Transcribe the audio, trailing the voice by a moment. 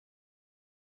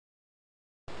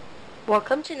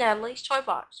Welcome to Natalie's Toy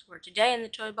Box, where today in the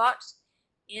toy box,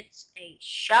 it's a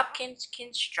Shopkins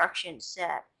construction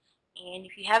set. And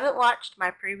if you haven't watched my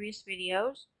previous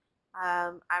videos,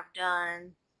 I've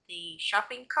done the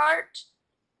shopping cart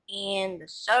and the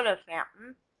soda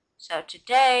fountain. So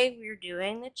today we're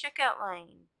doing the checkout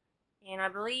lane. And I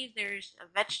believe there's a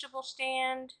vegetable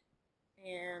stand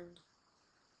and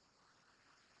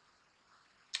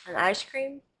an ice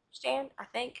cream stand, I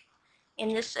think.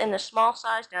 In the small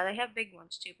size. Now they have big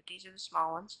ones too, but these are the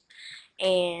small ones.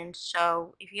 And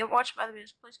so if you haven't watched my other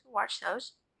videos, please go watch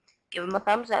those. Give them a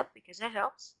thumbs up because that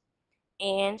helps.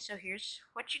 And so here's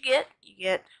what you get. You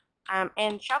get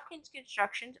and Shopkins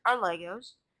constructions are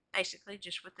Legos, basically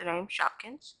just with the name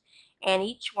Shopkins. And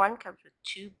each one comes with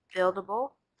 2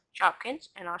 buildable Shopkins,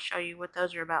 and I'll show you what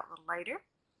those are about a little later.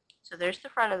 So there's the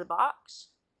front of the box,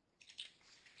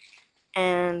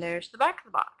 and there's the back of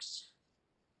the box.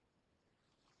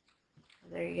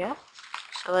 There you go.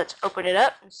 So let's open it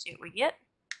up and see what we get.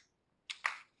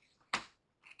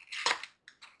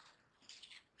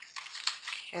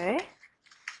 Okay.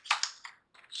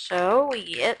 So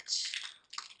we get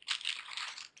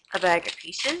a bag of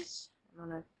pieces. I'm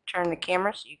going to turn the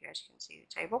camera so you guys can see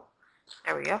the table.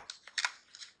 There we go.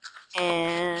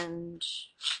 And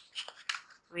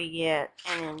we get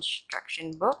an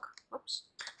instruction book. Whoops.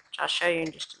 Which I'll show you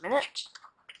in just a minute.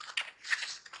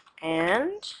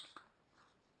 And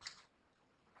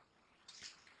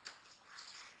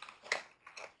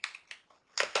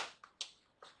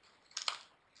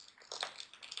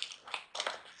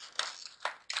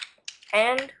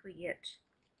we get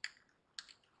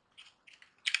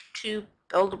 2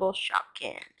 buildable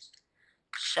Shopkins.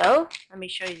 So, let me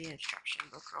show you the instruction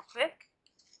book real quick.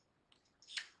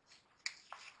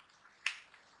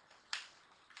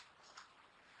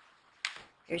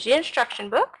 Here's the instruction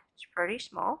book. It's pretty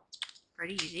small,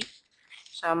 pretty easy.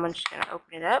 So I'm just going to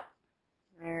open it up.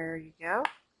 There you go.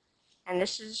 And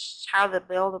this is how the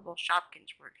buildable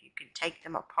Shopkins work. You can take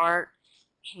them apart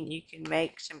and you can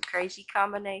make some crazy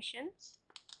combinations.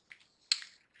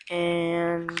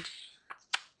 And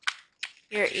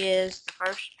here is the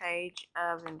first page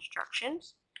of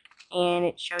instructions, and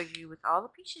it shows you with all the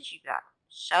pieces you got.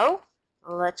 So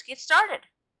let's get started.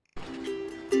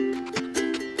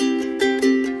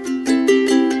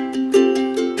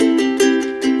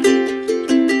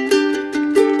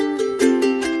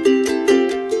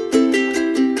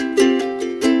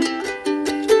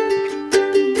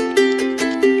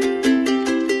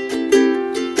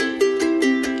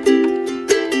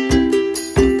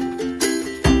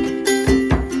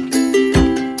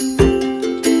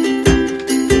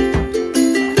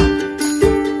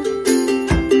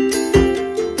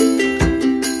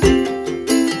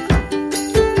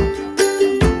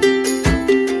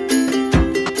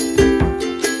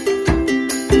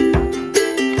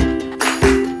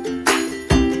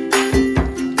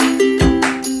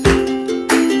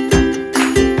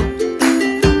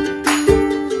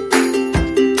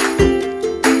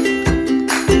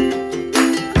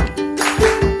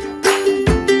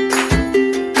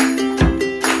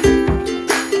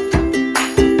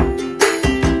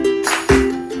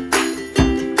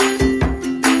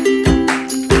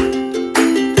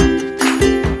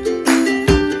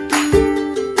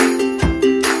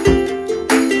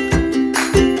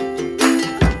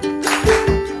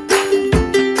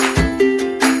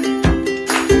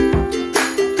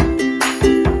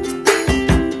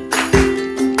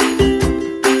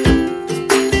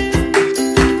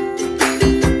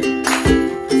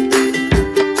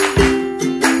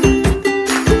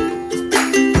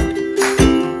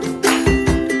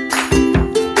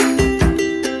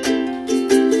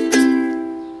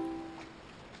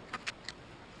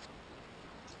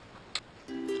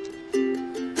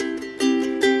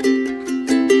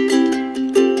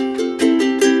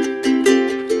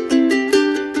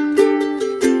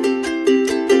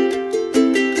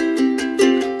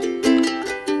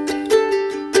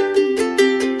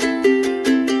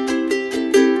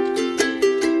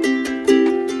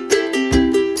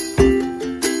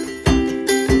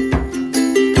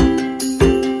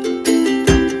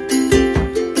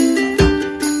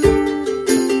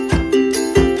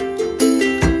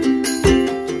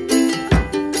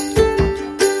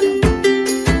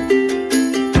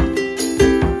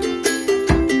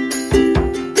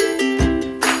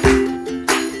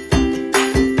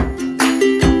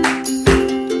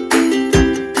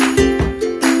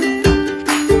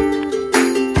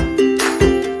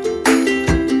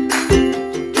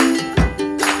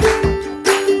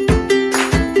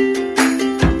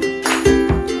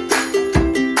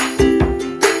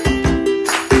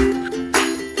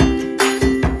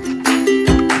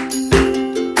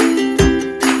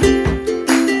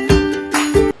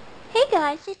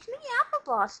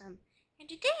 Blossom, and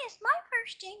today is my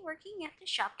first day working at the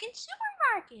Shopkins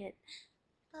supermarket.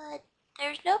 But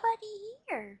there's nobody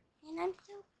here, and I'm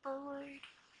so bored.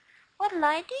 What'll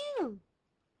I do?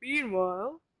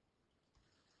 Meanwhile,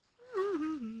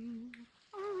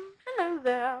 hello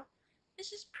there.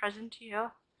 This is Present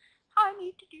here. I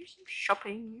need to do some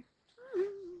shopping.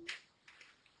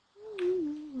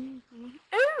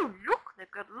 Oh, look, they've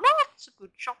got lots of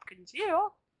good Shopkins here.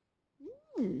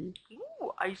 Ooh,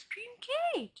 ice cream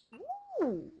cake.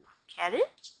 Ooh,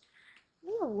 carrot.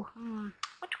 Ooh,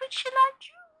 what shall I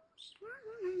choose?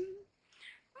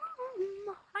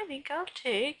 I think I'll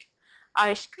take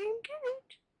ice cream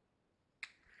cake.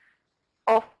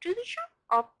 Off to the shop,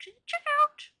 off to the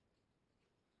checkout.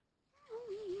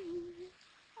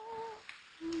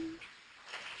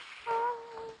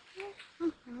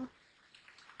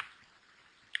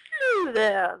 Hello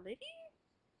there, lady.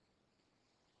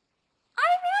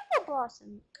 I'm Apple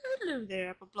Blossom. Hello there,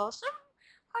 Apple Blossom.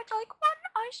 I'd like one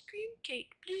ice cream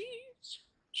cake, please.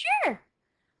 Sure.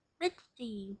 Let's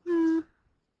see.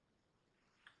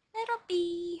 That'll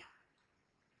be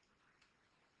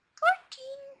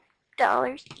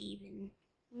 $14 even,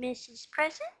 Mrs.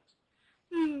 Present.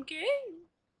 Okay.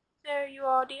 There you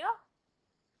are, dear.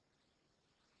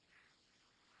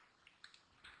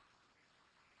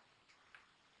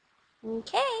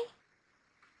 Okay.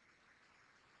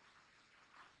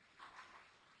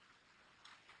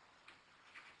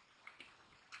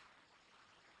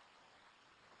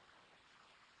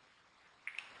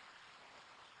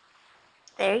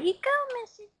 There you go,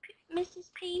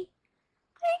 Mrs. P.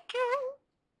 Thank you.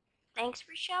 Thanks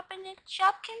for shopping at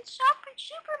Shopkins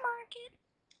Supermarket.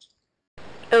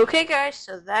 Okay, guys,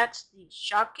 so that's the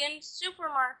Shopkins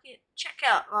Supermarket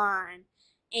checkout line.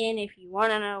 And if you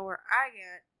want to know where I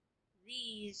got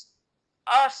these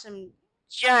awesome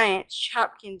giant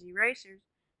Shopkins erasers,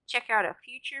 check out a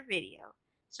future video.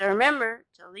 So remember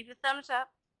to leave a thumbs up,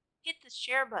 hit the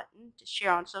share button to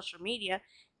share on social media,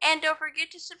 and don't forget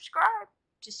to subscribe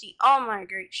to see all my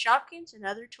great Shopkins and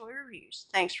other toy reviews.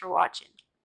 Thanks for watching.